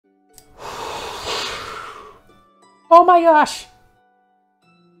Oh my gosh!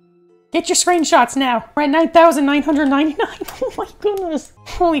 Get your screenshots now! We're at 9,999! Oh my goodness!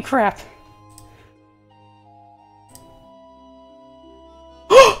 Holy crap!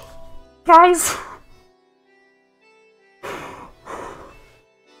 Guys!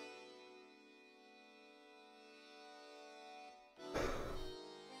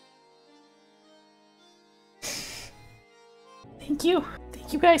 Thank you.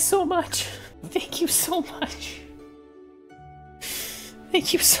 Thank you guys so much. Thank you so much.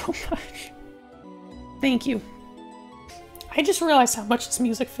 Thank you so much. Thank you. I just realized how much this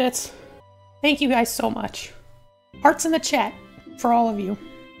music fits. Thank you guys so much. Hearts in the chat for all of you.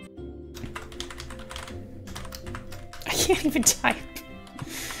 I can't even type.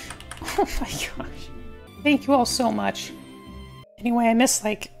 Oh my gosh. Thank you all so much. Anyway, I missed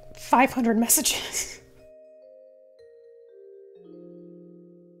like 500 messages.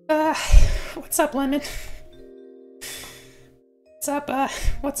 What's up, Lemon?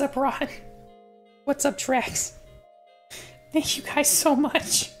 What's up, Rod? What's up, Trax? Thank you guys so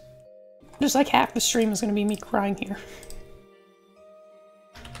much. Just like half the stream is gonna be me crying here.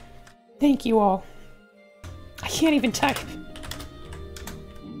 Thank you all. I can't even type.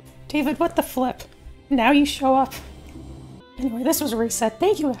 David, what the flip? Now you show up. Anyway, this was a reset.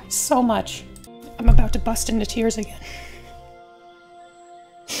 Thank you guys so much. I'm about to bust into tears again.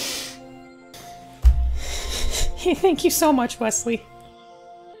 Thank you so much, Wesley.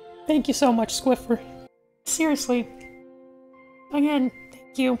 Thank you so much, Squiffer. Seriously. Again,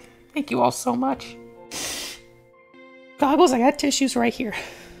 thank you. Thank you all so much. Goggles, I got tissues right here.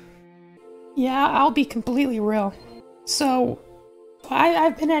 Yeah, I'll be completely real. So,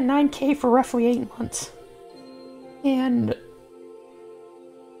 I've been at 9K for roughly 8 months. And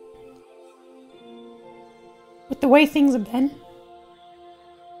with the way things have been,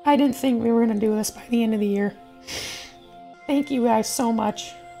 I didn't think we were going to do this by the end of the year. Thank you guys so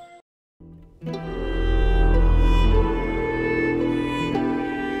much.